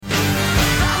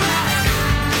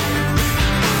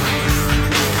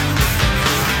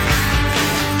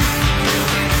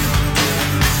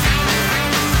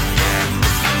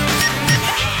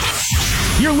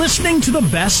listening to the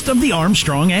best of the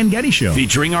Armstrong and Getty Show.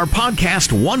 Featuring our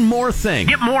podcast, One More Thing.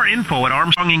 Get more info at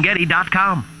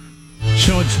ArmstrongandGetty.com.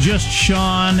 So it's just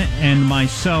Sean and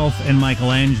myself and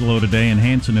Michelangelo today, and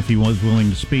Hanson, if he was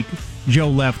willing to speak. Joe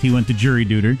left. He went to jury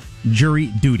duty.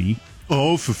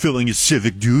 Oh, fulfilling his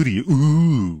civic duty.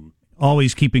 Ooh.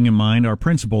 Always keeping in mind our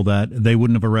principle that they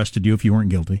wouldn't have arrested you if you weren't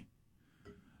guilty.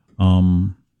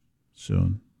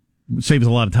 So it saves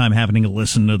a lot of time having to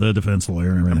listen to the defense lawyer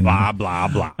and everything. Blah, blah,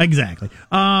 blah. Exactly.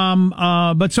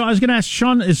 But so I was going to ask,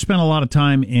 Sean has spent a lot of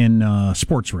time in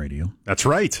sports radio. That's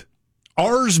right.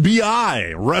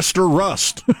 RSBI, Rest or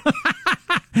Rust.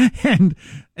 and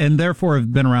therefore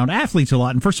have been around athletes a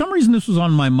lot. And for some reason, this was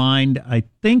on my mind. I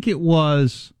think it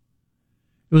was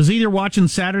either watching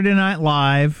Saturday Night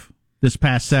Live this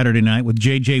past Saturday night with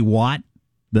J.J. Watt,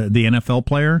 the NFL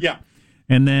player. Yeah.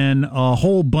 And then a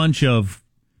whole bunch of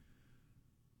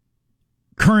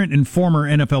current and former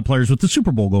NFL players with the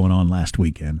Super Bowl going on last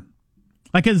weekend.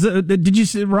 Like, did you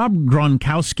see Rob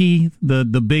Gronkowski,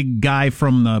 the big guy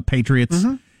from the Patriots?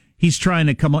 Mm-hmm. He's trying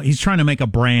to make a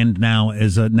brand now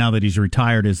now that he's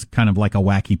retired as kind of like a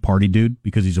wacky party dude,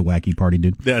 because he's a wacky party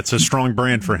dude. That's a strong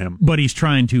brand for him. But he's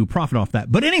trying to profit off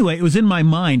that. But anyway, it was in my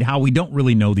mind how we don't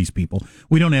really know these people.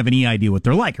 We don't have any idea what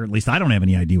they're like, or at least I don't have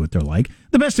any idea what they're like.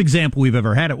 The best example we've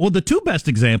ever had, the two best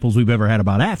examples we've ever had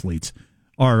about athletes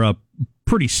are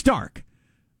pretty stark.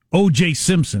 O.J.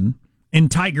 Simpson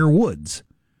and Tiger Woods.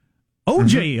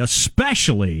 OJ,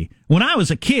 especially, when I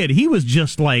was a kid, he was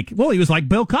just like, he was like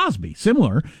Bill Cosby,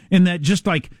 similar, in that just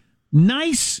like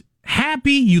nice,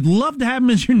 happy, you'd love to have him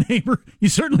as your neighbor. You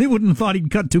certainly wouldn't have thought he'd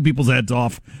cut two people's heads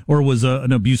off or was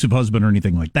an abusive husband or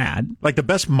anything like that. Like the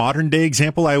best modern day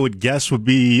example, I would guess, would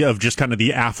be of just kind of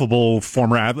the affable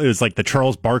former athlete. It was like the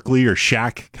Charles Barkley or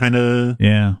Shaq kind of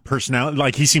personality.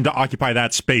 Like he seemed to occupy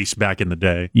that space back in the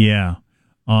day. Yeah.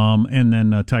 And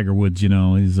then Tiger Woods,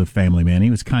 he's a family man. He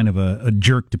was kind of a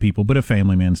jerk to people, but a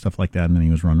family man, stuff like that. And then he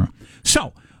was running around.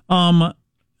 So,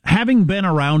 having been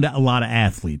around a lot of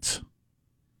athletes,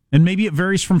 and maybe it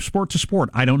varies from sport to sport.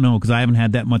 I don't know, because I haven't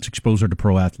had that much exposure to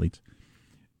pro athletes.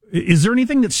 Is there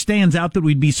anything that stands out that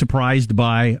we'd be surprised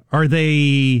by? Are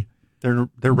they... They're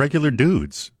regular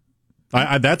dudes.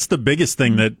 That's the biggest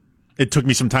thing that it took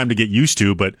me some time to get used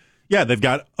to. But yeah, they've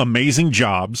got amazing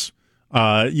jobs.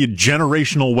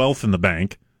 Generational wealth in the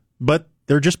bank, but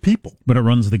they're just people. But it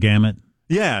runs the gamut.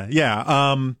 Yeah.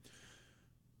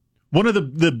 One of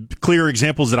the clear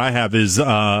examples that I have is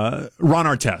Ron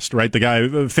Artest, right? The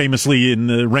guy famously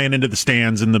ran into the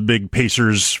stands in the big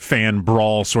Pacers fan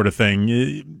brawl sort of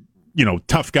thing.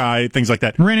 Tough guy, things like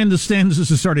that. Ran into the stands as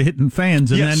he started hitting fans,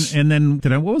 and yes. then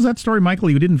what was that story, Michael?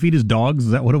 He didn't feed his dogs.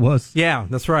 Is that what it was? Yeah,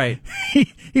 that's right.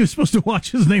 He was supposed to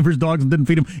watch his neighbor's dogs and didn't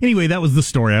feed them. Anyway, that was the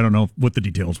story. I don't know what the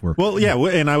details were. Well, yeah,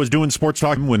 and I was doing sports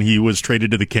talk when he was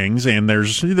traded to the Kings, and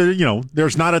there's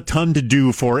not a ton to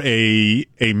do for a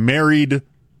married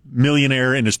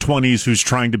millionaire in his 20s who's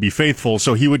trying to be faithful.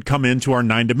 So he would come into our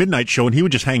 9 to midnight show, and he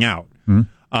would just hang out.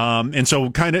 Mm-hmm. And so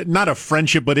kind of not a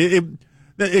friendship, but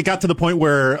it got to the point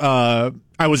where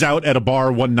I was out at a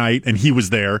bar one night and he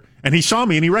was there and he saw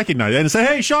me and he recognized it and said,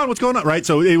 "Hey, Sean, what's going on?" Right.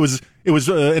 So it was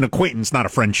an acquaintance, not a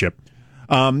friendship.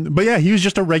 But yeah, he was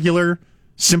just a regular,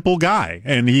 simple guy,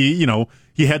 and he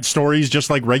had stories just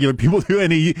like regular people do,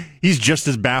 and he's just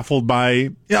as baffled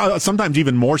by, sometimes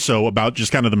even more so about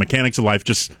just kind of the mechanics of life.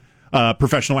 Just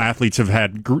professional athletes have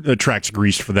had tracks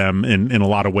greased for them in a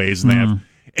lot of ways, and they have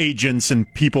agents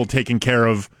and people taking care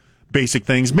of basic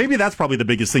things. Maybe that's probably the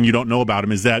biggest thing you don't know about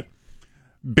him, is that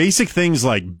basic things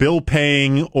like bill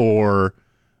paying, or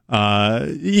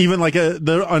even like an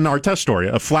Artest story,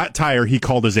 a flat tire, he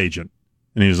called his agent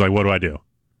and he was like, "What do I do?"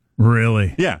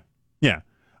 Really? Yeah.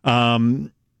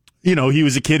 He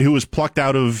was a kid who was plucked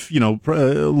out of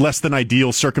less than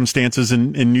ideal circumstances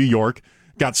in New York.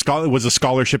 Was a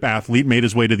scholarship athlete, made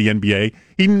his way to the NBA.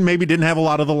 He maybe didn't have a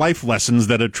lot of the life lessons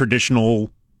that a traditional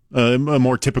a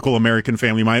more typical American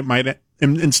family might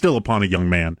instill upon a young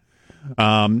man.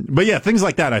 But yeah, things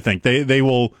like that, I think they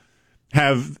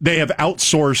have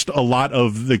outsourced a lot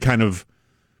of the kind of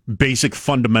basic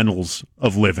fundamentals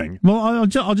of living. Well,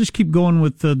 I'll just keep going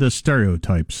with the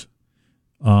stereotypes.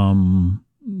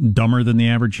 Dumber than the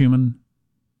average human?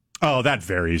 Oh, that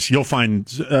varies. You'll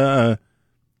find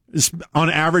on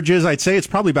averages, I'd say it's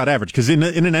probably about average, because in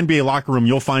an NBA locker room,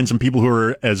 you'll find some people who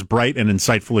are as bright and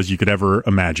insightful as you could ever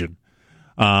imagine.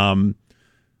 For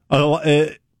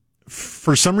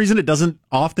some reason, it doesn't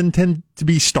often tend to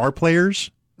be star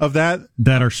players of that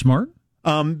are smart.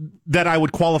 That I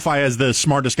would qualify as the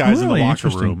smartest guys in the locker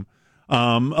room.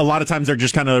 A lot of times they're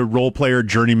just kind of role player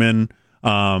journeymen.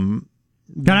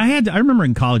 God, I remember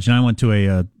in college, and I went to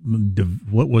a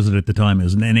what was it at the time? It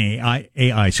was an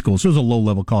NAIA school, so it was a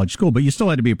low-level college school, but you still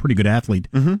had to be a pretty good athlete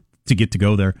to get to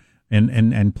go there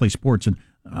and play sports. And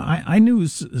I knew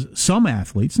some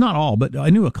athletes, not all, but I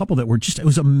knew a couple that were just, it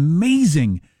was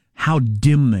amazing how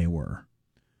dim they were.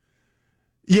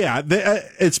 Yeah,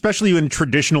 especially in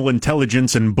traditional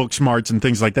intelligence and book smarts and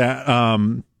things like that.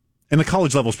 And the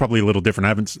college level is probably a little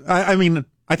different. I mean,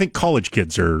 I think college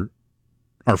kids are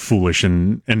foolish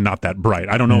and not that bright.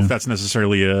 I don't know if that's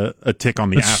necessarily a tick on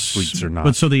the athletes or not.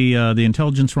 But so the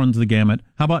intelligence runs the gamut.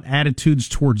 How about attitudes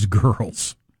towards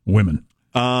girls, women?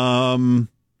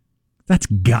 That's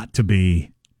got to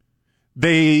be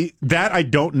that I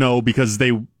don't know because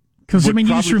you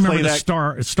just remember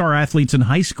the star athletes in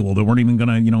high school that weren't even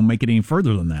going to make it any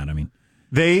further than that. I mean,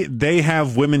 they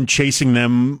have women chasing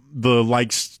them the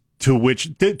likes to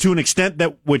an extent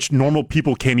that which normal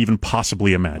people can't even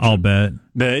possibly imagine. I'll bet.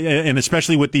 And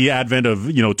especially with the advent of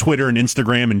Twitter and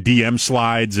Instagram and DM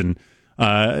slides and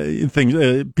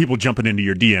things, people jumping into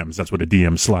your DMs. That's what a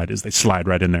DM slide is. They slide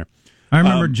right in there. I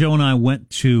remember Joe and I went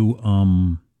to.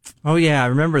 Oh yeah, I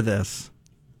remember this.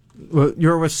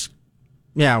 You're with.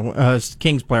 Yeah,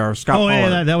 Kings player Scott. Oh,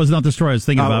 yeah, that was not the story I was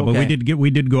thinking about. Okay. But we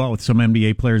did go out with some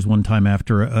NBA players one time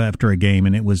after a game,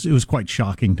 and it was quite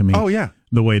shocking to me. Oh yeah,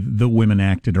 the way the women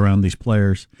acted around these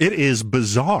players. It is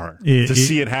bizarre to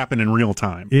see it happen in real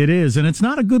time. It is, and it's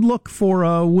not a good look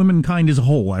for womankind as a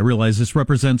whole. I realize this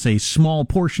represents a small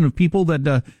portion of people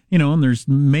that and there's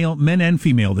men and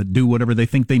female that do whatever they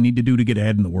think they need to do to get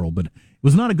ahead in the world, but it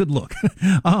was not a good look.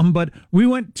 But we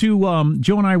went to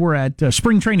Joe and I were at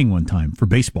spring training one time for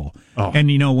baseball, and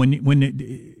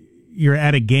when you're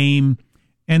at a game,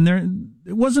 and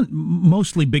it wasn't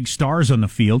mostly big stars on the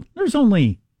field. There's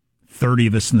only 30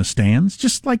 of us in the stands,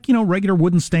 just like regular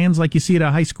wooden stands like you see at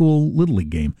a high school Little League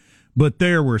game. But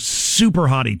there were super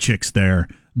hottie chicks there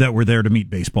that were there to meet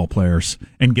baseball players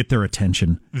and get their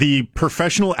attention. The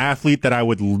professional athlete that I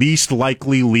would least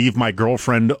likely leave my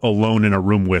girlfriend alone in a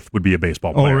room with would be a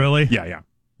baseball player. Oh, really? Yeah.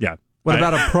 What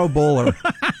about a pro bowler?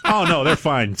 Oh, no, they're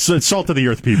fine. Salt of the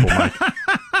earth people, Mike.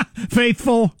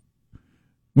 Faithful,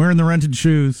 wearing the rented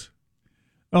shoes.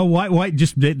 Oh, why?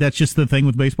 That's just the thing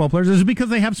with baseball players. Is it because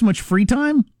they have so much free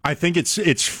time? I think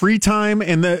it's free time,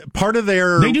 and the part of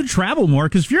they do travel more.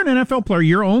 Because if you're an NFL player,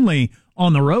 you're only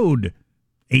on the road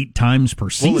 8 times per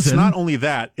season. Well, it's not only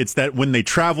that; it's that when they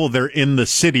travel, they're in the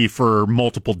city for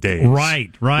multiple days.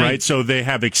 Right. So they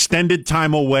have extended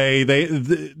time away.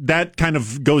 That kind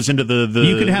of goes into the.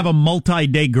 You could have a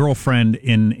multi-day girlfriend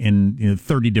in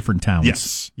 30 different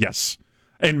towns. Yes,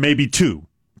 and maybe 2.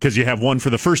 Because you have one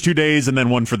for the first 2 days and then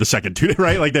one for the second 2 days,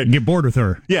 right? Like that. Get bored with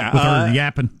her. Yeah. With her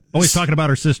yapping. Always talking about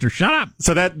her sister. Shut up.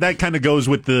 So that kind of goes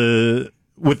with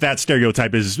that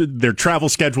stereotype is their travel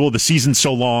schedule, the season's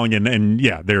so long, and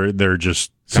they're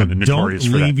just kind of notorious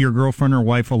for that. Don't leave your girlfriend or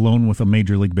wife alone with a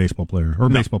Major League Baseball player or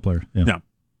baseball player. Yeah. No.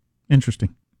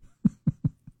 Interesting.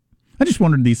 I just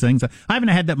wondered these things. I haven't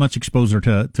had that much exposure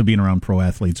to being around pro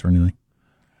athletes or anything.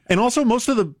 And also most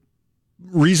of the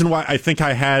reason why I think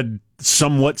I had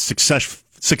somewhat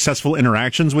successful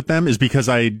interactions with them is because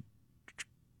I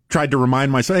tried to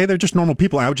remind myself, hey, they're just normal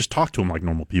people. I would just talk to them like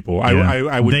normal people. Yeah.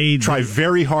 I would try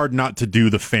very hard not to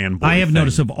do the fanboy I have thing.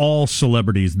 noticed of all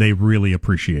celebrities, they really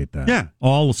appreciate that. Yeah.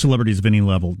 All celebrities of any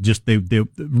level, just they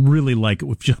really like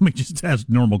it. Just has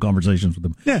normal conversations with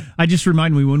them. Yeah. I just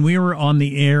remind me when we were on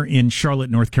the air in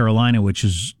Charlotte, North Carolina, which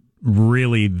is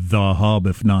really the hub,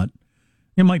 if not,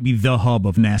 it might be the hub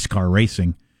of NASCAR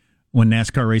racing. When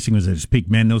NASCAR racing was at its peak,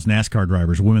 man, those NASCAR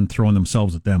drivers, women throwing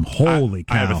themselves at them. Holy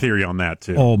cow. I have a theory on that,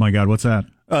 too. Oh, my God. What's that?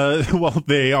 Well,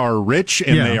 they are rich,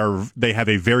 and they have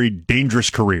a very dangerous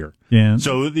career. Yeah.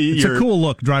 So it's a cool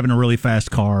look, driving a really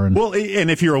fast car.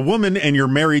 And if you're a woman and you're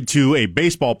married to a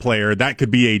baseball player, that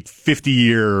could be a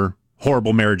 50-year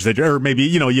horrible marriage. Or maybe,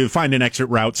 you find an exit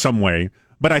route some way.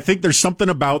 But I think there's something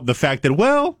about the fact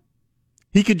that,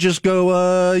 he could just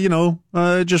go,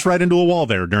 just right into a wall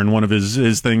there during one of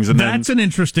his things. And that's an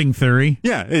interesting theory.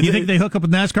 Yeah. You think they hook up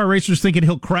with NASCAR racers thinking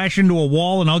he'll crash into a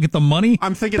wall and I'll get the money?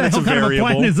 I'm thinking that's a variable.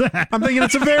 Kind of a plan is that? I'm thinking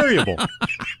it's a variable.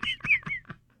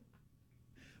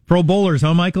 Pro bowlers,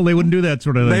 huh, Michael? They wouldn't do that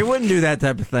sort of thing. They wouldn't do that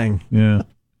type of thing. Yeah.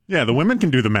 Yeah, the women can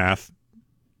do the math.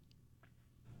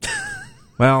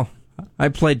 Well, I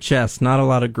played chess. Not a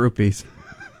lot of groupies.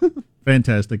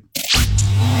 Fantastic.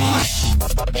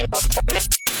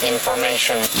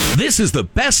 Information. This is the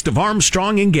best of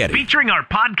Armstrong and Getty. Featuring our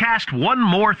podcast, One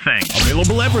More Thing.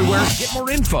 Available everywhere. Get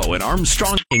more info at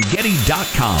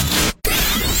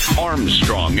ArmstrongandGetty.com.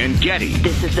 Armstrong and Getty.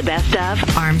 This is the best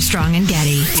of Armstrong and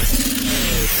Getty.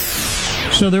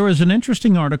 So there was an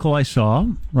interesting article I saw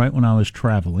right when I was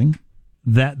traveling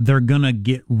that they're going to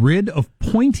get rid of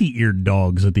pointy-eared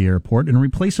dogs at the airport and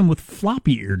replace them with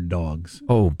floppy-eared dogs.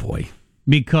 Oh, boy.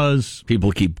 Because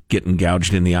people keep getting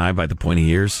gouged in the eye by the pointy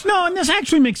ears. No, and this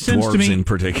actually makes sense Dwarves to me. In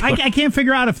particular. I can't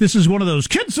figure out if this is one of those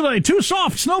kids today, too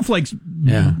soft snowflakes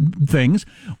things,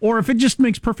 or if it just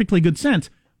makes perfectly good sense.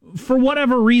 For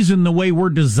whatever reason, the way we're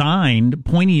designed,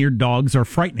 pointy-eared dogs are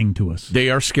frightening to us. They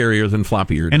are scarier than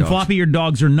floppy-eared dogs. And floppy-eared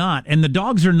dogs are not. And the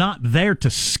dogs are not there to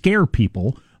scare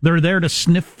people. They're there to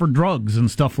sniff for drugs and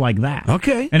stuff like that.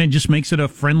 Okay. And it just makes it a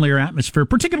friendlier atmosphere,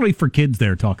 particularly for kids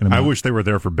they're talking about. I wish they were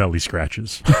there for belly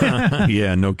scratches.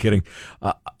 Yeah, no kidding.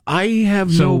 I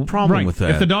have no problem with that.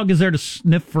 If the dog is there to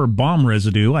sniff for bomb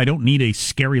residue, I don't need a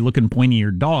scary-looking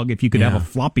pointy-eared dog if you could have a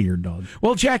floppy-eared dog.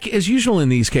 Well, Jack, as usual in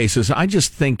these cases, I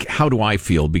just think, how do I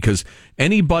feel? Because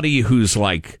anybody who's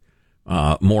like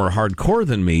more hardcore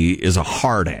than me is a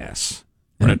hard ass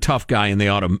and a tough guy, and they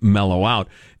ought to mellow out.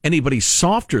 Anybody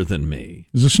softer than me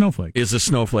is a snowflake.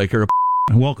 Or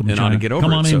a welcome, and Chima. ought to get over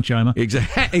Come on it. in, Chima.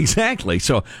 Exactly.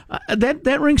 So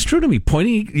that rings true to me.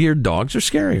 Pointy-eared dogs are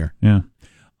scarier. Yeah.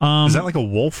 Is that like a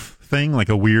wolf thing? Like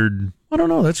a weird... I don't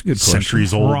know. That's a good question.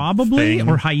 Centuries old Probably, thing?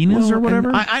 or hyenas or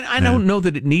whatever. I don't know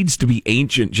that it needs to be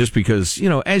ancient just because,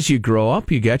 as you grow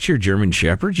up, you got your German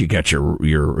Shepherds, you got your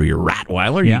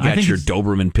Rottweiler, you got your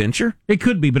Doberman Pinscher. It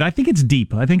could be, but I think it's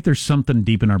deep. I think there's something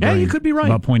deep in our brain. Yeah, you could be right.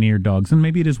 About pointy-eared dogs, and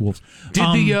maybe it is wolves.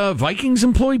 Did the Vikings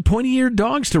employ pointy-eared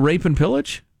dogs to rape and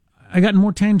pillage? I got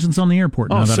more tangents on the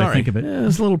airport now that I think of it. Yeah,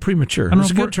 it's a little premature.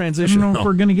 It's a good transition. I don't know if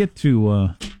we're going to get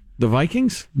to... the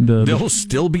Vikings? They'll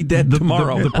still be dead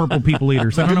tomorrow. The purple people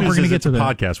eaters. I don't know if we're going to get to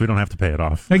that. Podcast. We don't have to pay it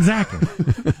off. Exactly.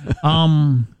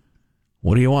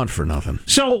 What do you want for nothing?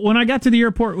 So when I got to the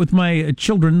airport with my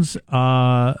children's,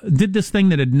 did this thing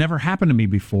that had never happened to me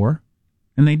before,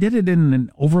 and they did it in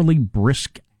an overly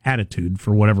brisk attitude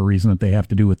for whatever reason that they have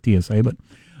to do with TSA, but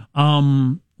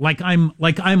like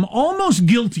I'm almost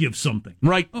guilty of something.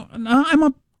 Right. I'm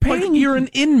a Like you're an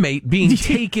inmate being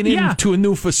taken into a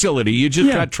new facility. You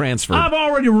just got transferred. I've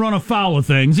already run afoul of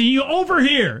things. And you over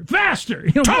here, faster.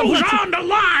 Toes on the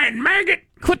line, maggot.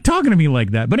 Quit talking to me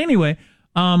like that. But anyway,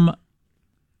 side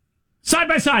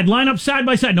by side, line up side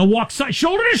by side. No, walk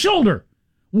shoulder to shoulder.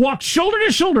 Walk shoulder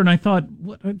to shoulder. And I thought,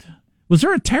 what, was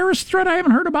there a terrorist threat I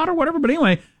haven't heard about or whatever? But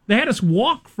anyway, they had us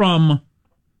walk from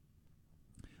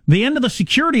the end of the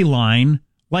security line,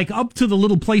 like up to the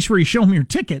little place where you show them your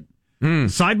ticket.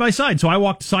 Side by side. So I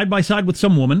walked side by side with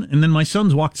some woman, and then my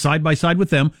sons walked side by side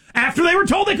with them after they were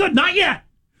told they could. Not yet.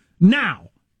 Now.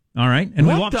 All right. And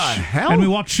what the hell? And we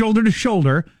walked shoulder to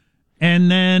shoulder, and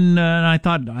then I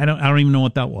thought I don't even know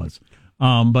what that was.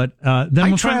 But then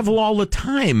I travel all the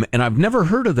time, and I've never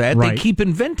heard of that. Right. They keep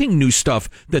inventing new stuff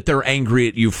that they're angry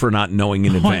at you for not knowing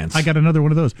in advance. I got another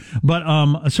one of those.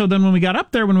 But so then when we got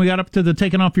up to the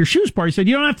taking off your shoes part, he said,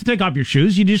 "You don't have to take off your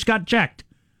shoes. You just got checked."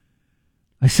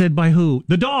 I said, by who?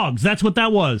 The dogs. That's what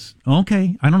that was.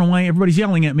 Okay. I don't know why everybody's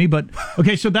yelling at me, but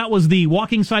okay, so that was the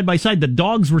walking side by side. The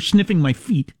dogs were sniffing my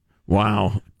feet.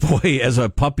 Wow. Boy, as a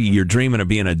puppy, you're dreaming of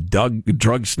being a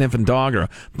drug-sniffing dog or a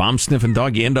bomb-sniffing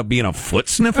dog. You end up being a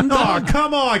foot-sniffing dog. Oh,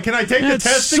 come on. Can I take the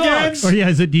test again? Or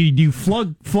yeah, do you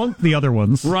flunk the other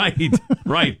ones? Right.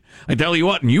 I tell you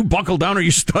what, and you buckle down or you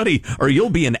study, or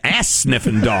you'll be an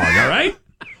ass-sniffing dog, all right?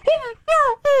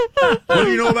 What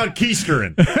do you know about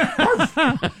keistering?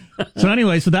 So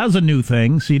anyway, so that was a new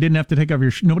thing. So you didn't have to take off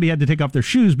nobody had to take off their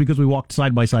shoes because we walked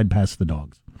side by side past the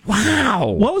dogs. Wow.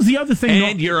 What was the other thing?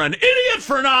 And you're an idiot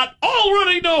for not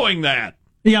already knowing that.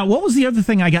 Yeah, what was the other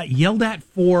thing I got yelled at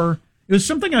for? It was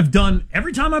something I've done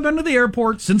every time I've been to the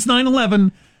airport since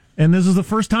 9/11, and this is the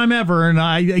first time ever. And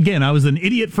I was an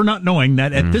idiot for not knowing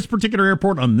that at this particular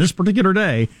airport on this particular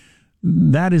day,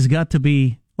 that has got to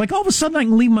be... Like, all of a sudden, I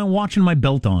can leave my watch and my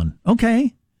belt on.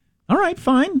 Okay. All right,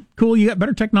 fine. Cool, you got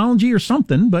better technology or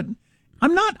something, but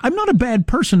I'm not a bad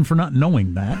person for not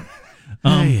knowing that.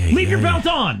 Leave your belt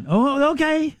on. Oh,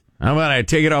 okay. How about I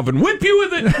take it off and whip you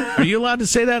with it? Are you allowed to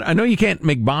say that? I know you can't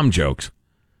make bomb jokes.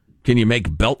 Can you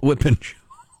make belt whipping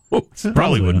jokes?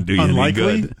 Probably wouldn't do you any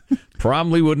good.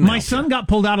 Probably wouldn't. My son got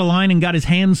pulled out of line and got his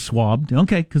hands swabbed.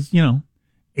 Okay, because,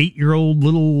 8-year-old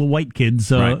little white kids.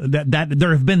 Right. That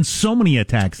there have been so many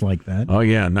attacks like that. Oh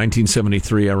yeah,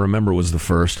 1973. I remember was the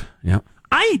first. Yeah.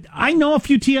 I know a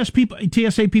few TSA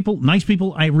people, nice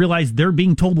people. I realize they're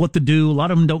being told what to do. A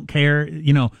lot of them don't care.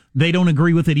 They don't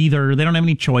agree with it either. They don't have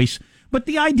any choice. But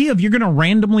the idea of you're going to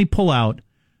randomly pull out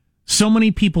so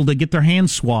many people to get their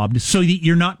hands swabbed so that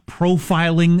you're not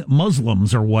profiling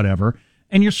Muslims or whatever.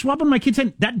 and you're swabbing my kid's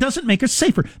hand, that doesn't make us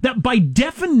safer. That by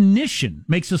definition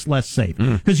makes us less safe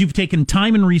because you've taken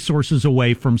time and resources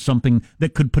away from something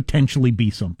that could potentially be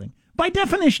something. By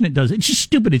definition, it does. It's just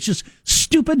stupid. It's just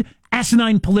stupid,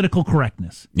 asinine political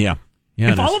correctness. Yeah.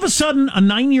 If all of a sudden a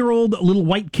 9-year-old little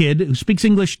white kid who speaks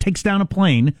English takes down a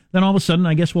plane, then all of a sudden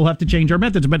I guess we'll have to change our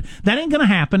methods. But that ain't going to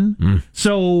happen.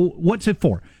 So what's it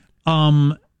for?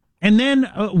 And then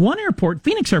one airport,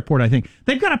 Phoenix Airport, I think,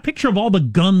 they've got a picture of all the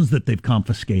guns that they've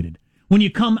confiscated. When you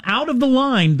come out of the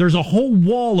line, there's a whole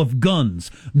wall of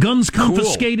guns. Guns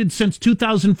confiscated since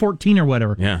 2014 or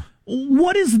whatever. Yeah.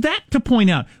 What is that to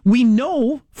point out? We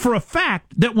know for a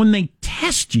fact that when they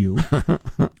test you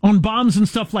on bombs and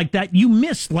stuff like that, you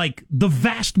miss like the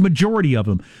vast majority of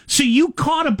them. So you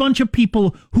caught a bunch of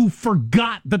people who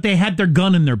forgot that they had their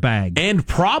gun in their bag. And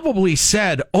probably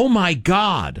said, oh my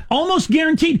God. Almost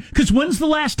guaranteed. Because when's the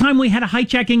last time we had a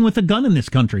hijacking with a gun in this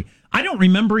country? I don't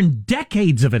remember in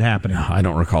decades of it happening. I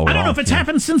don't recall at all. I don't know if it's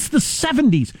happened since the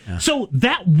 70s. Yeah. So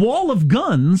that wall of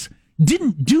guns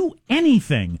didn't do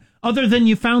anything other than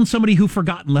you found somebody who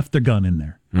forgot and left their gun in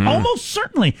there. Almost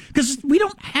certainly, because we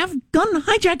don't have gun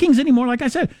hijackings anymore, like I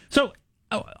said. So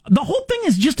the whole thing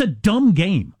is just a dumb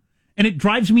game, and it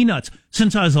drives me nuts.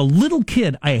 Since I was a little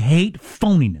kid, I hate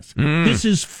phoniness. This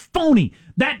is phony.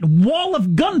 That wall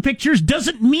of gun pictures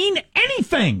doesn't mean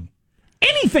anything.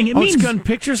 Anything. It means it's gun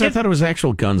pictures? I thought it was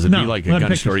actual guns. It'd be like a gun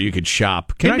pictures. store you could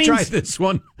shop. Can I try this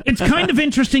one? It's kind of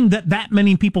interesting that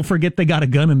many people forget they got a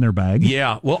gun in their bag.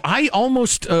 Yeah. Well, I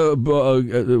almost went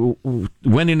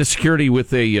into security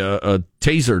with a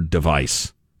taser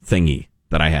device thingy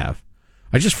that I have.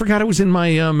 I just forgot it was in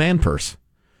my man purse.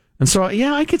 And so,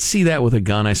 yeah, I could see that with a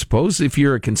gun, I suppose, if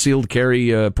you're a concealed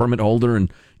carry permit holder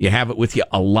and you have it with you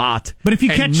a lot. But if you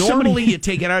catch normally you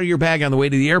take it out of your bag on the way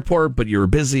to the airport, but you're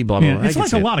busy, blah, blah, blah. It's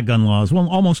like a lot of gun laws. Well,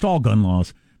 almost all gun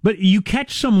laws. But you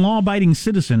catch some law-abiding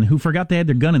citizen who forgot they had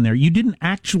their gun in there. You didn't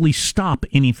actually stop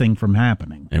anything from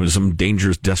happening. It was some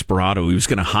dangerous desperado. He was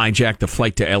going to hijack the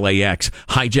flight to LAX,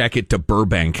 hijack it to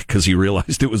Burbank because he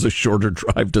realized it was a shorter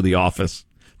drive to the office.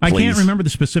 Please. I can't remember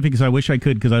the specifics. I wish I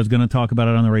could because I was going to talk about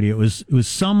it on the radio. It was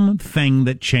something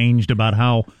that changed about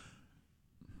how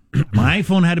my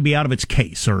iPhone had to be out of its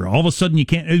case, or all of a sudden you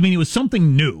can't. I mean, it was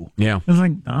something new. Yeah. I was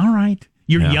like, all right.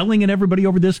 You're yelling at everybody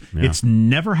over this. Yeah. It's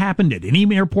never happened at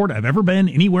any airport I've ever been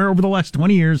anywhere over the last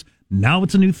 20 years. Now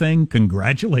it's a new thing.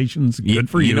 Congratulations. Good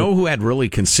for you. You know who had really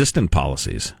consistent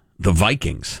policies? The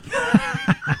Vikings.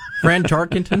 Fran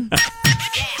Tarkenton.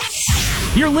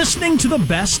 You're listening to the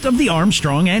best of the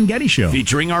Armstrong and Getty Show.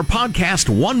 Featuring our podcast,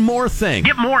 One More Thing.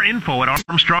 Get more info at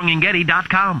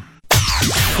ArmstrongandGetty.com.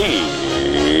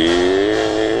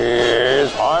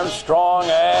 Here's Armstrong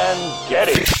and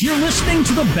Getty. You're listening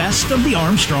to the best of the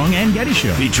Armstrong and Getty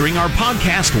Show. Featuring our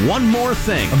podcast, One More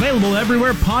Thing. Available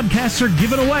everywhere podcasts are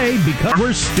given away because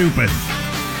we're stupid.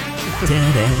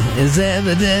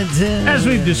 As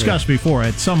we've discussed before,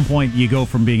 at some point you go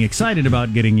from being excited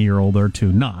about getting a year older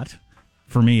to not.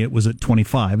 For me, it was at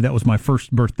 25. That was my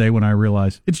first birthday when I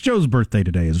realized it's Joe's birthday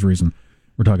today is the reason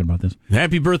we're talking about this.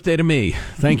 Happy birthday to me.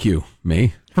 Thank you,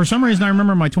 me. For some reason, I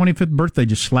remember my 25th birthday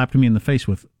just slapped me in the face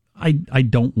with, I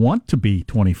don't want to be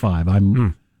 25.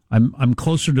 I'm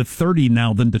closer to 30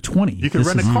 now than to 20. You could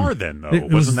rent a car then, though.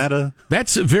 Wasn't that a...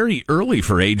 That's very early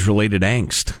for age-related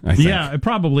angst, I think. Yeah, it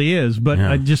probably is. But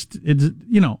I just, it's,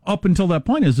 up until that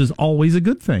point is always a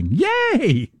good thing.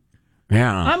 Yay!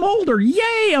 Yeah. I'm older.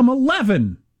 Yay, I'm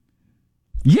 11.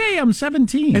 Yay, I'm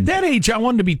 17. At that age, I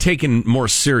wanted to be taken more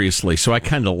seriously, so I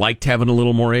kind of liked having a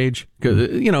little more age.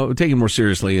 Taken more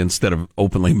seriously instead of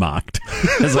openly mocked,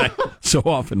 as I so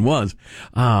often was.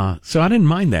 So I didn't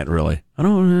mind that, really. I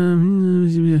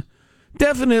don't...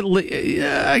 definitely,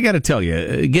 I got to tell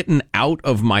you, getting out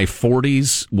of my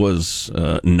 40s was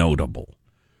notable.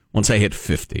 Once I hit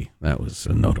 50, that was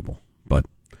notable. But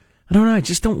I don't know, I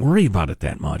just don't worry about it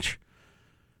that much.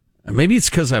 Maybe it's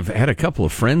because I've had a couple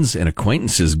of friends and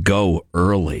acquaintances go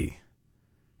early.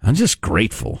 I'm just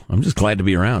grateful. I'm just glad to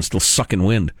be around, still sucking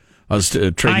wind. I was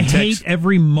trading texts. I hate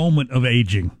every moment of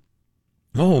aging.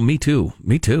 Oh, me too.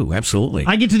 Me too, absolutely.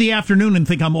 I get to the afternoon and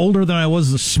think I'm older than I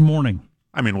was this morning.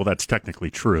 I mean, well, that's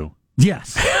technically true.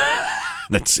 Yes.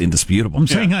 That's indisputable. I'm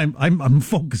saying I'm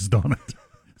focused on it.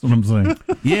 That's what I'm saying.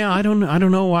 Yeah, I don't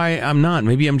know why I'm not.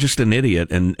 Maybe I'm just an idiot,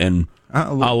 and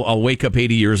I'll wake up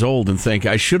 80 years old and think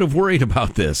I should have worried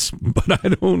about this, but I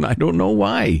don't know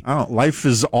why. Oh, life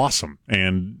is awesome,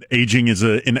 and aging is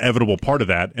an inevitable part of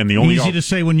that. And the only easy to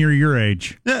say when you're your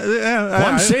age.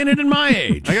 I'm saying it in my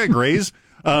age. I got grays,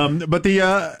 but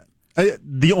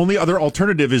the only other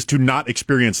alternative is to not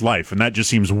experience life, and that just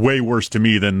seems way worse to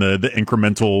me than the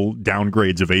incremental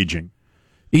downgrades of aging.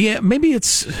 Yeah, maybe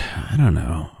it's, I don't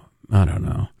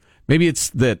know. Maybe it's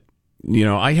that,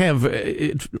 I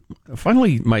have,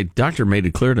 finally, my doctor made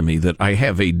it clear to me that I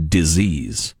have a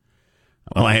disease.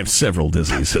 Well, I have several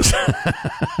diseases.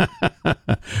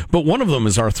 But one of them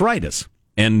is arthritis.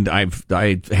 And I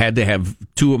had to have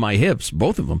two of my hips,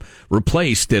 both of them,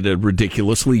 replaced at a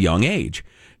ridiculously young age.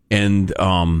 And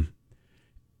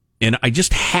I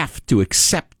just have to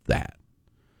accept that.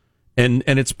 And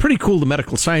it's pretty cool, the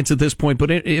medical science at this point,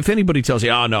 but if anybody tells you,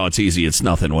 oh, no, it's easy, it's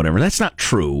nothing, whatever, that's not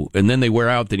true. And then they wear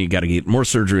out, then you got to get more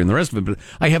surgery and the rest of it. But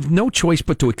I have no choice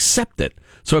but to accept it.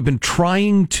 So I've been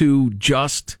trying to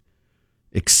just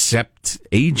accept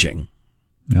aging.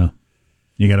 Yeah.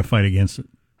 You got to fight against it.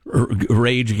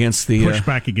 Rage against the... Push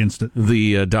back against it.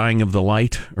 The dying of the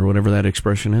light, or whatever that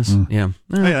expression is. Yeah.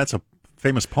 Oh, yeah, that's a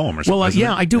famous poem or something. Well, isn't it?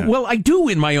 I do. Yeah. Well, I do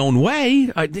in my own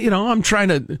way. I'm trying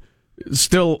to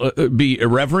still be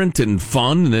irreverent and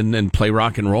fun and play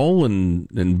rock and roll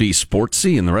and be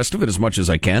sportsy and the rest of it as much as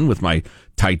I can with my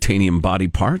titanium body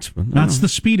parts. But, that's the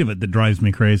speed of it that drives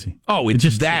me crazy. Oh,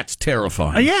 that's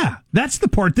terrifying. Yeah, that's the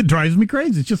part that drives me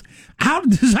crazy. It's just, how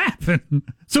did this happen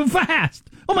so fast?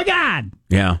 Oh, my God.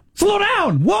 Yeah. Slow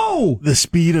down. Whoa. The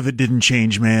speed of it didn't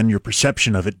change, man. Your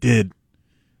perception of it did.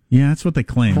 Yeah, that's what they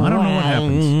claim. I don't know what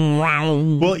happens. Well,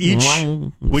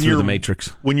 when you're the Matrix,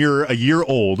 when you're a year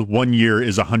old, 1 year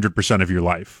is 100% of your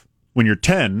life. When you're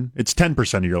 10, it's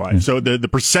 10% of your life. Yeah. So the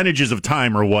percentages of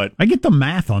time are what... I get the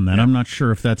math on that. Yeah. I'm not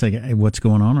sure if that's what's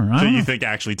going on or... So you think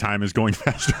actually time is going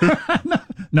faster?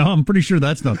 No, I'm pretty sure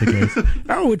that's not the case.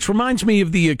 Oh, which reminds me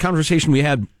of the conversation we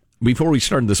had before we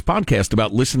started this podcast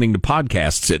about listening to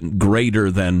podcasts at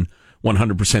greater than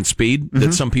 100% speed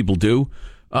that some people do.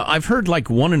 I've heard like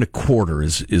 1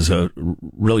 1/4 is a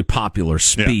really popular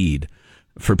speed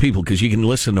for people because you can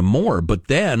listen to more. But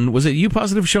then, was it you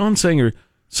positive, Sean, saying or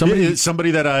somebody?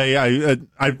 Somebody that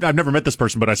I've never met this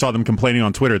person, but I saw them complaining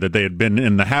on Twitter that they had been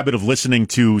in the habit of listening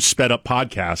to sped up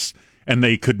podcasts and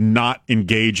they could not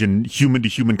engage in human to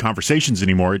human conversations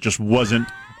anymore. It just wasn't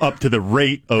up to the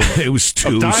rate of it was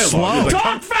too slow. Like,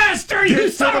 talk faster, you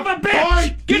son of a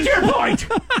bitch! Get your point.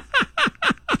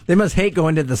 They must hate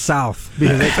going to the South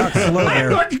because they talk slow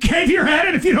there. I'm going to cave your head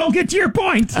in if you don't get to your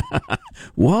point.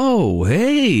 Whoa,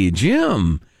 hey,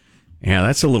 Jim. Yeah,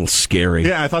 that's a little scary.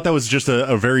 Yeah, I thought that was just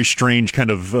a very strange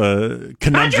kind of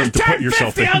conundrum to put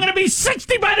yourself 50. in. I'm going to be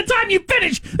 60 by the time you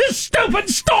finish this stupid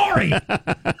story.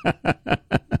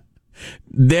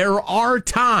 There are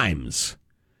times...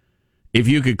 If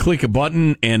you could click a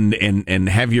button and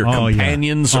have your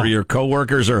companions or your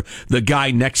coworkers or the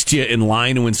guy next to you in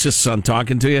line who insists on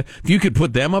talking to you, if you could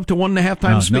put them up to 1.5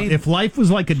 times speed. No, if life was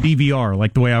like a DVR,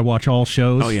 like the way I watch all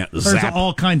shows, there's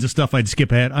all kinds of stuff I'd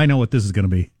skip ahead. I know what this is going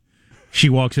to be. She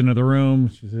walks into the room.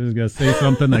 She's going to say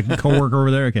something. The coworker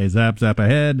over there. Okay, zap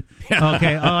ahead.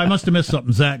 Okay, I must have missed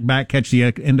something. Zach back, catch the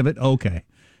end of it. Okay.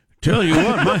 Tell you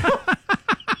what,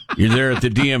 you're there at the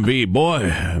DMV. Boy,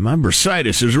 my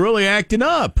bursitis is really acting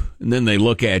up. And then they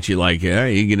look at you like, are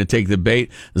you going to take the bait?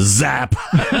 Zap.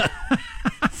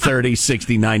 30,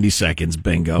 60, 90 seconds.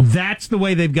 Bingo. That's the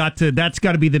way they've got to, that's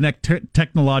got to be the next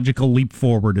technological leap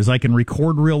forward, is I can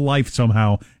record real life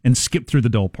somehow and skip through the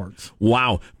dull parts.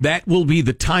 Wow. That will be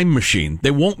the time machine.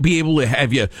 They won't be able to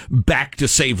have you back to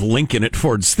save Lincoln at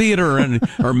Ford's Theater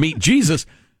or meet Jesus.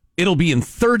 It'll be in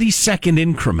 30-second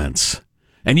increments.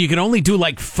 And you can only do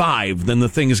like 5, then the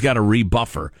thing has got to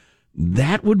rebuffer.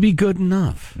 That would be good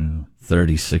enough. Yeah.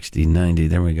 30, 60, 90,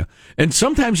 there we go. And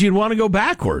sometimes you'd want to go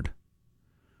backward.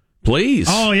 Please.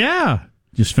 Oh, yeah.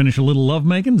 Just finish a little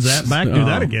lovemaking, zap back, do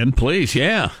that again. Please,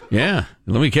 yeah. Let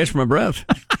me catch my breath.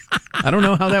 I don't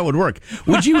know how that would work.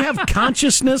 Would you have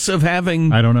consciousness of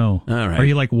having... I don't know. All right. Are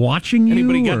you like watching you?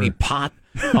 Anybody got any pot?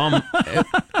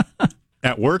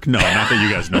 At work? No, not that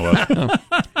you guys know of.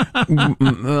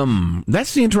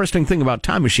 That's the interesting thing about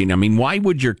Time Machine. I mean, why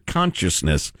would your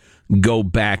consciousness go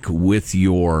back with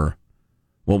your...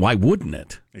 Well, why wouldn't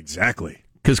it? Exactly.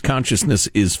 Because consciousness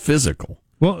is physical.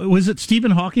 Well, was it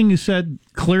Stephen Hawking who said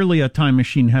clearly a time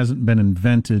machine hasn't been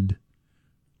invented,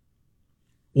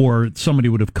 or somebody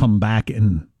would have come back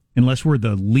and, unless we're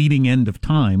the leading end of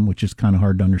time, which is kind of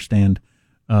hard to understand,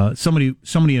 somebody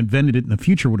invented it in the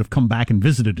future would have come back and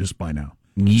visited us by now.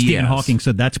 Yes. Stephen Hawking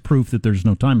said that's proof that there's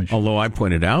no time machine. Although I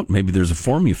pointed out, maybe there's a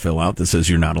form you fill out that says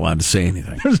you're not allowed to say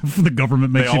anything. The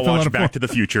government makes you fill out a form. They all watched Back to the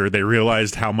Future. They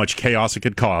realized how much chaos it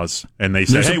could cause, and they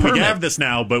said, "Hey, we can have this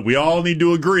now, but we all need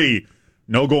to agree.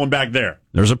 No going back there."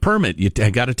 There's a permit. You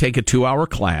got to take a 2-hour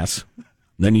class.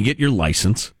 Then you get your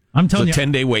license. I'm telling you, it's a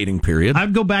 10-day waiting period.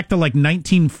 I'd go back to like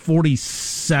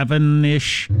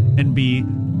 1947-ish and be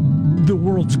the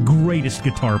world's greatest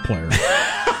guitar player.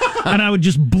 and I would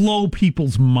just blow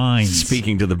people's minds.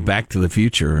 Speaking to the Back to the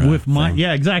Future. With my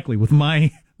exactly. With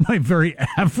my very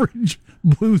average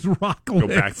blues rock Go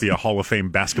list. back to be a Hall of Fame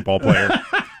basketball player.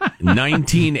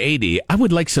 1980. I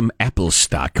would like some Apple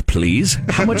stock, please.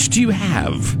 How much do you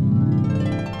have?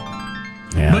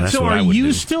 Yeah, But so are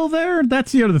you still there?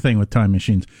 That's the other thing with time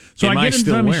machines. So Am I I get in a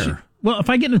still time where? machine. Well, if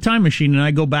I get in a time machine and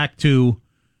I go back to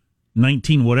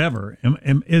 19 whatever,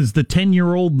 is the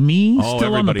 10-year-old me still on the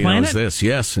everybody planet? knows this,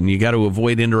 yes, and you got to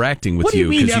avoid interacting with What do you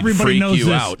mean because he'd everybody freak knows you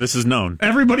this? out. This is known.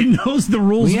 Everybody knows the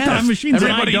rules Yes, of time machines,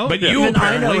 everybody, and I don't. but you And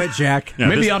I apparently. know it, Jack. Yeah,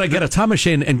 Maybe this- you ought to get a time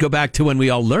machine and go back to when we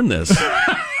all learned this.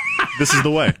 This is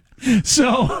the way.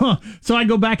 So I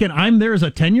go back and I'm there as a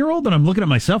 10-year-old and I'm looking at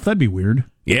myself. That'd be weird.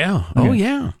 Yeah. Oh,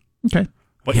 yeah. Okay.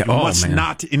 But Yeah, you must man.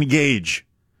 not engage.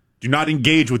 Do not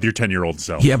engage with your 10-year-old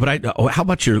self. Yeah, but how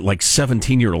about your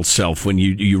 17-year-old self when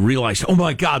you realize, oh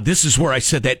my God, this is where I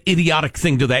said that idiotic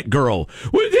thing to that girl.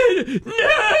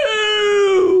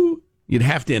 No! You'd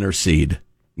have to intercede.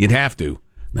 You'd have to.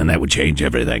 Then that would change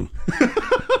everything.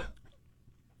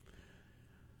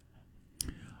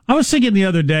 I was thinking the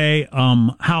other day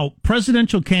how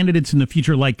presidential candidates in the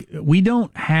future, we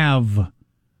don't have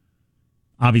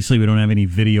any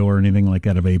video or anything like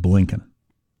that of Abe Lincoln.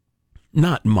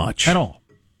 Not much. At all.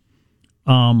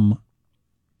 And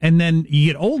then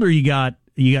you get older, you got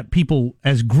people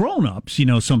as grown-ups, you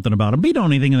know something about them, but you don't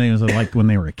know anything they was like when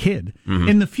they were a kid. Mm-hmm.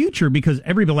 In the future, because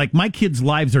everybody, my kids'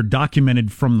 lives are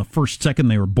documented from the first second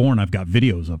they were born. I've got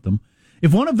videos of them.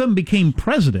 If one of them became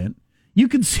president, you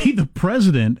could see the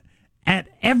president at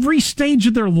every stage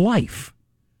of their life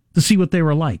to see what they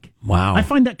were like. Wow. I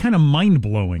find that kind of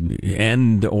mind-blowing.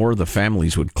 And or the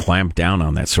families would clamp down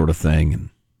on that sort of thing. And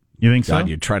You think God, so?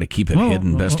 you'd try to keep it Well,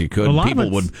 hidden best you could. a lot of People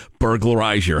it's- would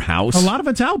burglarize your house. A lot of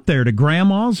it's out there to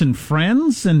grandmas and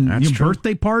friends and That's true.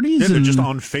 birthday parties. Yeah, they're and just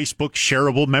on Facebook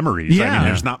shareable memories. I Yeah. mean,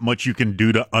 there's not much you can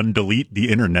do to undelete the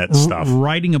internet stuff.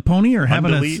 riding a pony or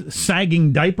having Undelete. a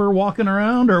sagging diaper walking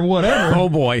around or whatever. Oh,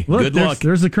 boy. Look, Good there's, luck.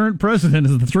 There's the current president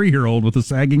is the 3-year-old with a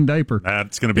sagging diaper.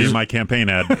 That's going to be in my campaign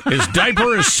ad. His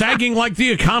diaper is sagging like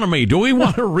the economy. Do we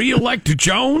want to re-elect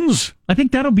Jones? I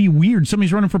think that'll be weird.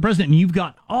 Somebody's running for president and you've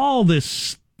got all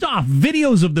this stuff,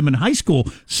 videos of them in high school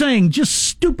saying just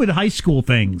stupid high school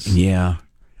things. Yeah.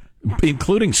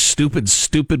 Including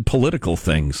stupid political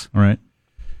things. All right.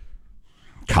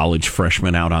 College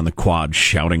freshmen out on the quad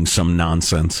shouting some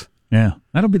nonsense. Yeah.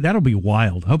 That'll be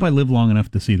wild. I hope I live long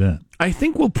enough to see that. I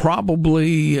think we'll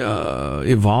probably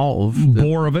evolve.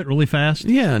 Bore of it really fast.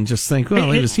 Yeah, and just think,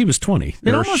 well, he was 20.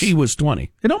 Or almost- she was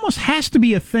 20. It almost has to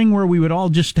be a thing where we would all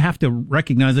just have to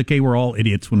recognize, okay, we're all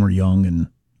idiots when we're young and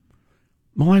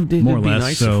Well, it'd more or be less.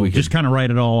 nice So if we could. just kind of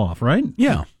write it all off, right?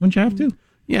 Yeah. Wouldn't you have to?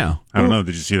 Yeah. I don't know.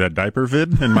 Did you see that diaper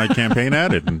vid in my campaign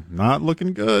ad? It's not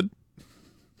looking good.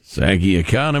 Saggy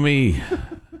economy,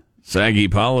 saggy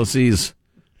policies.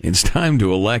 It's time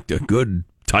to elect a good,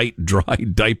 tight, dry,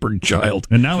 diapered child.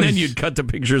 And now then he's- you'd cut to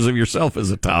pictures of yourself as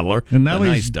a toddler. And now a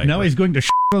nice diaper. now he's going to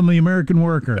on the American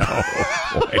worker.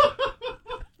 Boy.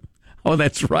 Oh,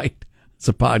 that's right. It's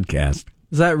a podcast.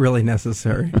 Is that really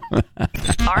necessary?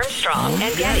 Armstrong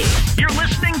and Getty. You're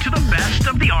listening to the best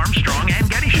of the Armstrong and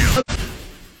Getty Show.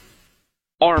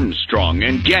 Armstrong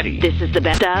and Getty. This is the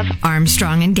best of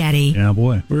Armstrong and Getty. Yeah,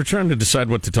 boy. We were trying to decide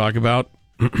what to talk about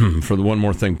for the One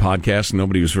More Thing podcast.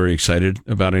 Nobody was very excited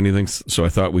about anything, so I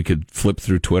thought we could flip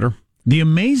through Twitter. The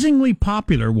amazingly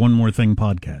popular One More Thing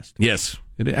podcast. Yes,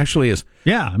 it actually is.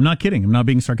 Yeah, I'm not kidding. I'm not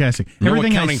being sarcastic. No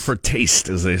accounting for taste,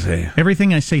 as they say.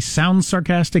 Everything I say sounds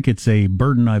sarcastic. It's a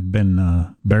burden I've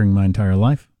been bearing my entire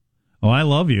life. Oh, I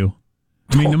love you.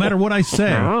 I mean, no matter what I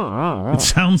say, it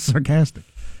sounds sarcastic.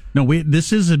 No,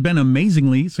 this has been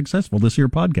amazingly successful, this here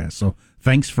podcast. So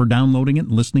thanks for downloading it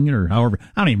and listening it, or however.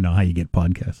 I don't even know how you get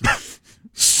podcasts.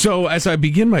 So as I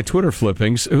begin my Twitter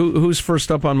flippings, who's first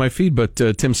up on my feed but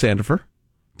Tim Sandifer,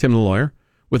 Tim the lawyer,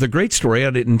 with a great story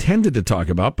I'd intended to talk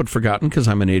about but forgotten because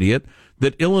I'm an idiot,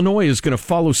 that Illinois is going to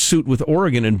follow suit with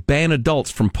Oregon and ban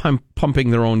adults from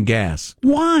pumping their own gas.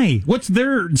 Why? What's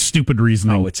their stupid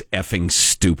reasoning? Oh, it's effing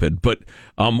stupid. But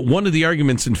one of the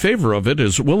arguments in favor of it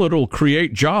is, well, it'll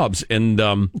create jobs. And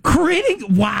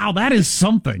creating? Wow, that is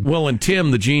something. well, and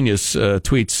Tim, the genius,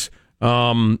 tweets,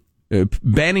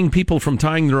 banning people from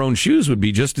tying their own shoes would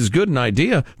be just as good an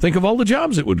idea. Think of all the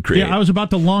jobs it would create. Yeah, I was about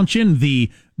to launch in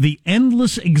the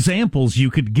endless examples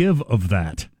you could give of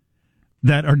that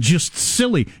are just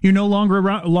silly. You're no longer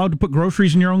allowed to put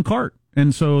groceries in your own cart.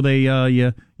 And so they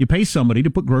you pay somebody to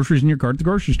put groceries in your cart at the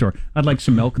grocery store. I'd like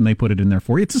some milk, and they put it in there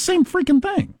for you. It's the same freaking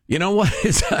thing. You know what?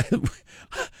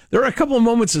 There are a couple of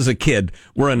moments as a kid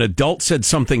where an adult said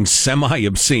something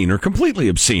semi-obscene or completely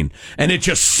obscene, and it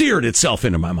just seared itself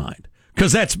into my mind.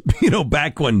 Because that's,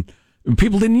 back when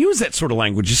people didn't use that sort of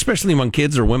language, especially among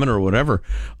kids or women or whatever.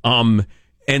 And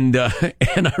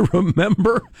I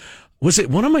remember... Was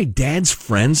it one of my dad's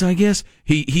friends, I guess?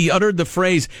 He uttered the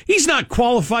phrase, "He's not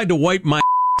qualified to wipe my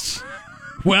ass."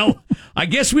 Well, I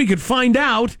guess we could find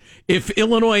out if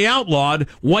Illinois outlawed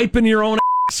wiping your own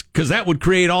ass, because that would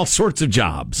create all sorts of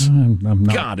jobs. I'm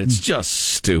not, God, it's just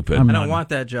stupid. I don't want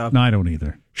that job. No, I don't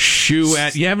either. You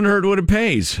haven't heard what it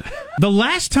pays. The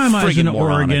last time I was in Friggin'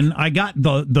 moronic. Oregon, I got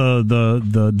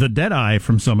the dead eye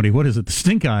from somebody. What is it? The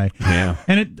stink eye. Yeah.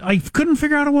 And I couldn't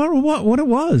figure out what it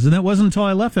was. And it wasn't until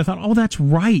I left I thought, oh, that's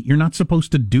right. You're not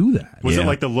supposed to do that. Was it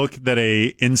like the look that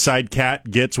a inside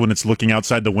cat gets when it's looking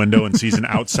outside the window and sees an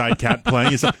outside cat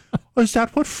playing? It's like, oh, is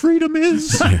that what freedom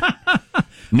is?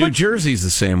 New Jersey's the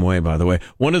same way, by the way.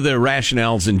 One of the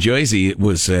rationales in Jersey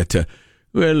was that,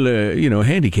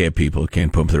 handicapped people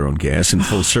can't pump their own gas, and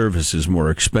full service is more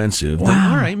expensive. Wow.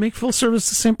 Then, all right, make full service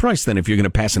the same price then if you're going to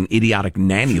pass an idiotic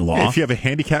nanny law. If you have a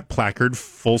handicap placard,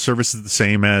 full service is the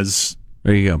same as...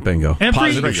 There you go, bingo.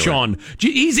 Positive, regular. Sean.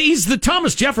 He's the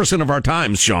Thomas Jefferson of our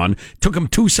times, Sean. Took him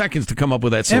 2 seconds to come up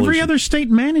with that solution. Every other state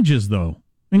manages, though.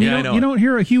 And I know. You don't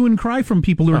hear a hue and cry from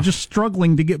people who are just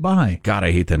struggling to get by. God,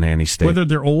 I hate the nanny state. Whether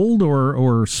they're old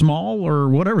or small or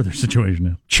whatever their situation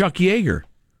is. Chuck Yeager,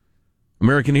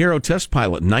 American hero test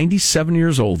pilot, 97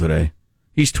 years old today.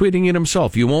 He's tweeting it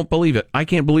himself. You won't believe it. I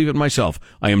can't believe it myself.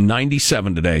 I am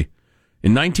 97 today.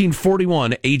 In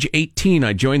 1941, age 18,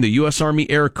 I joined the U.S.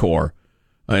 Army Air Corps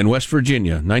in West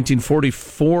Virginia.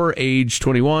 1944, age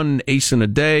 21, ace in a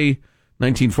day.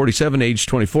 1947, age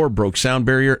 24, broke sound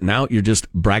barrier. Now you're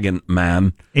just bragging,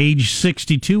 man. Age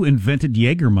 62, invented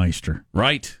Jägermeister.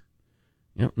 Right.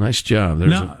 Yep, nice job.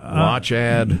 There's a watch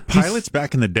ad. Pilots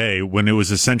back in the day when it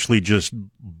was essentially just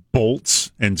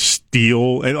bolts and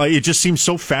steel, it just seems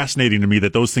so fascinating to me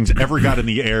that those things ever got in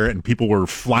the air and people were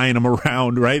flying them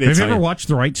around, right? Have you ever watched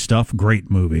The Right Stuff? Great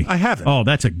movie. I haven't. Oh,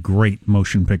 that's a great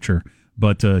motion picture.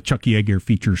 But Chuck Yeager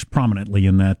features prominently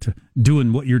in that,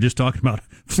 doing what you're just talking about,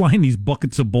 flying these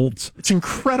buckets of bolts. It's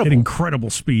incredible. At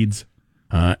incredible speeds.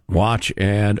 Watch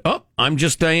ad. Oh, I'm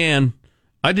just Diane.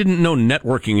 I didn't know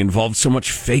networking involved so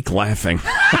much fake laughing.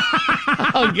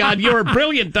 Oh, God, you were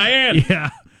brilliant, Diane.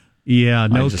 Yeah,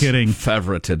 no kidding.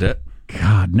 Favorited it.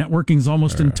 God, networking's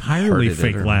almost entirely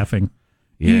fake laughing.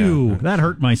 Yeah. Ew, that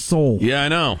hurt my soul. Yeah, I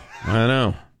know.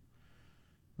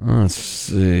 Let's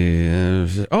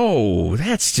see. Oh,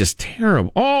 that's just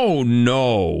terrible. Oh,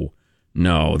 no.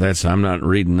 No, I'm not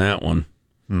reading that one.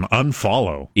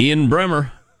 Unfollow. Ian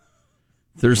Bremmer.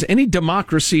 If there's any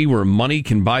democracy where money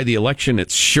can buy the election,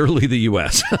 it's surely the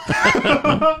U.S.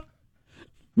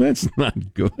 That's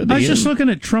not good. I was just looking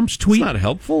at Trump's tweet. It's not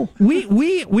helpful.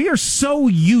 We are so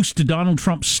used to Donald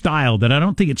Trump's style that I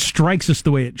don't think it strikes us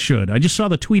the way it should. I just saw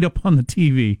the tweet up on the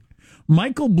TV.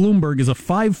 Michael Bloomberg is a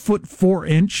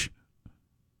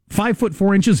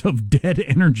 5'4" of dead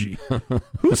energy.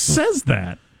 Who says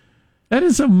that? That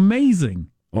is amazing.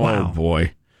 Wow. Oh,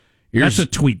 boy. That's a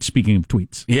tweet, speaking of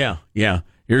tweets. Yeah.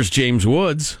 Here's James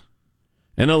Woods.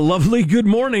 And a lovely good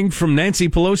morning from Nancy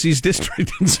Pelosi's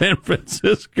district in San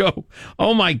Francisco.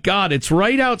 Oh, my God. It's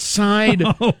right outside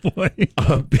Oh, boy.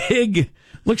 a big,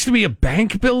 looks to be a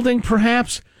bank building,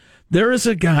 perhaps. There is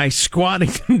a guy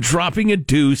squatting and dropping a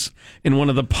deuce in one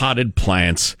of the potted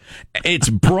plants. It's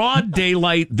broad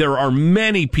daylight. There are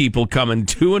many people coming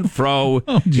to and fro.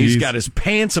 Oh, he's got his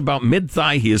pants about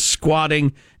mid-thigh. He is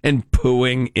squatting and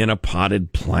pooing in a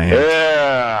potted plant.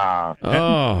 Yeah.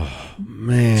 Oh,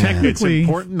 man. Technically, It's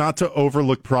important not to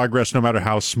overlook progress no matter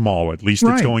how small. At least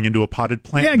it's going into a potted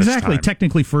plant. Yeah, exactly. This time.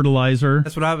 Technically fertilizer.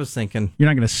 That's what I was thinking. You're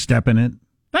not going to step in it.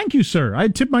 Thank you, sir. I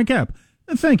tip my cap.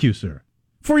 Thank you, sir,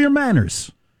 for your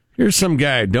manners. Here's some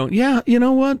guy. Yeah, you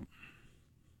know what?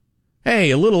 Hey,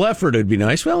 a little effort would be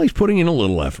nice. Well, he's putting in a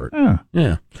little effort.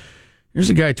 Yeah. Here's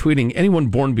a guy tweeting, anyone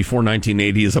born before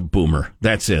 1980 is a boomer.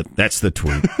 That's it. That's the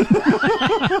tweet.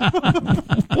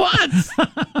 What?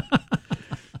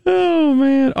 Oh,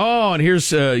 man. Oh, and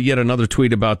here's yet another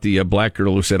tweet about the black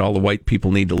girl who said all the white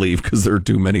people need to leave because there are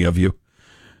too many of you.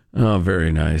 Oh,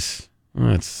 very nice.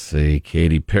 Let's see.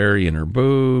 Katy Perry and her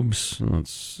boobs.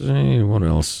 Let's see. What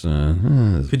else?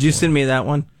 Could you send me that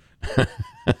one?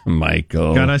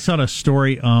 Michael. God, I saw a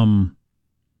story.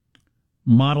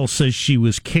 Model says she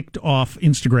was kicked off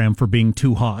Instagram for being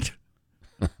too hot.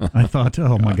 I thought,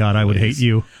 oh my God, I would hate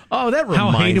you. Oh, that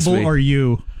How reminds hateable me. are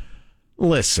you?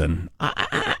 Listen,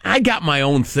 I got my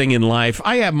own thing in life.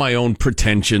 I have my own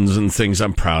pretensions and things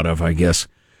I'm proud of, I guess.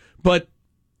 But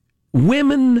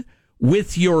women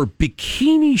with your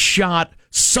bikini shot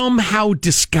somehow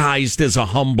disguised as a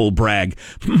humble brag.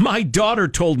 My daughter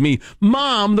told me,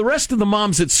 Mom, the rest of the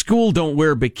moms at school don't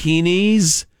wear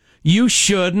bikinis. You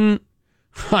shouldn't.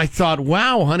 I thought,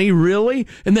 wow, honey, really?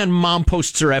 And then Mom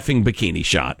posts her effing bikini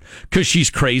shot because she's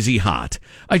crazy hot.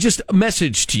 I just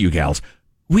messaged to you gals.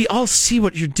 We all see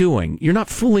what you're doing. You're not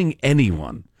fooling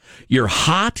anyone. You're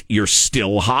hot. You're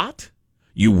still hot.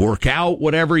 You work out,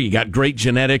 whatever. You got great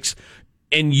genetics.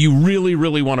 And you really,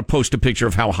 really want to post a picture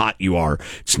of how hot you are.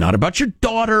 It's not about your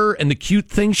daughter and the cute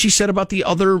things she said about the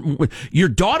other. Your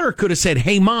daughter could have said,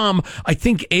 hey, Mom, I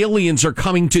think aliens are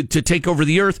coming to take over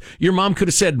the earth. Your mom could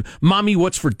have said, Mommy,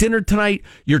 what's for dinner tonight?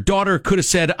 Your daughter could have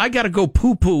said, I got to go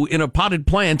poo-poo in a potted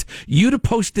plant. You'd have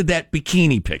posted that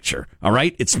bikini picture. All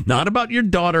right? It's not about your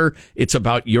daughter. It's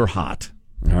about you're hot.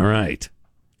 All right.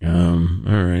 All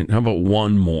right. How about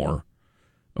one more?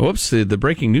 Whoops, the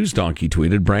breaking news donkey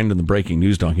tweeted, Brandon the breaking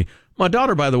news donkey. My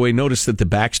daughter, by the way, noticed that the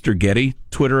Baxter Getty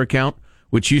Twitter account,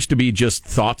 which used to be just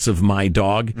thoughts of my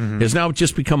dog, has now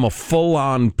just become a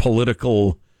full-on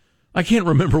political... I can't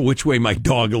remember which way my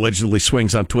dog allegedly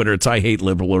swings on Twitter. It's I hate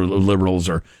liberals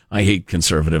or I hate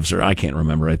conservatives or I can't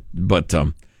remember it. But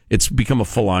it's become a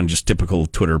full-on just typical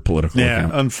Twitter political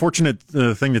account. Unfortunate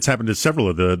thing that's happened to several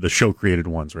of the show-created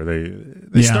ones where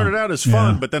they started out as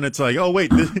fun, but then it's like, oh,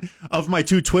 wait, of my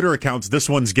 2 Twitter accounts, this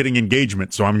one's getting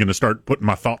engagement, so I'm going to start putting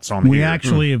my thoughts on We here.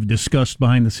 actually have discussed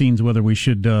behind the scenes whether we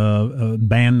should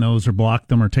ban those or block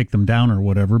them or take them down or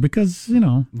whatever because,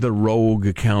 The rogue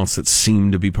accounts that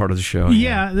seem to be part of the show.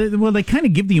 Well, they kind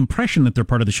of give the impression that they're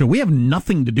part of the show. We have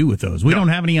nothing to do with those. We don't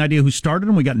have any idea who started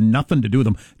them. We got nothing to do with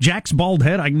them. Jack's bald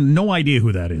head, I no idea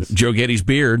who that is. Joe Getty's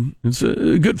beard. It's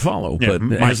a good follow, but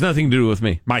it has nothing to do with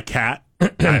me. My cat, I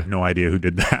have no idea who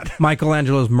did that.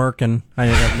 Michelangelo's Merkin. I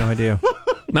have no idea.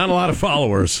 Not a lot of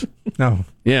followers. No.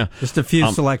 Yeah. Just a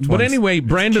few select ones. But anyway,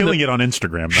 Brandon... Killing it on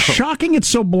Instagram, though. Shocking it's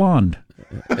so blonde.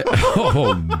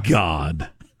 Oh,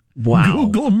 God. Wow.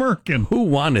 Google Merkin. Who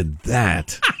wanted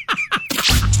that?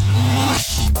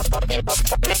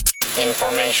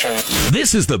 Information.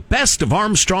 This is the best of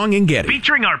Armstrong and Getty.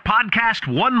 Featuring our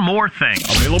podcast, One More Thing.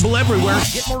 Available everywhere.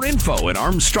 Get more info at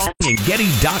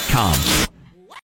ArmstrongandGetty.com.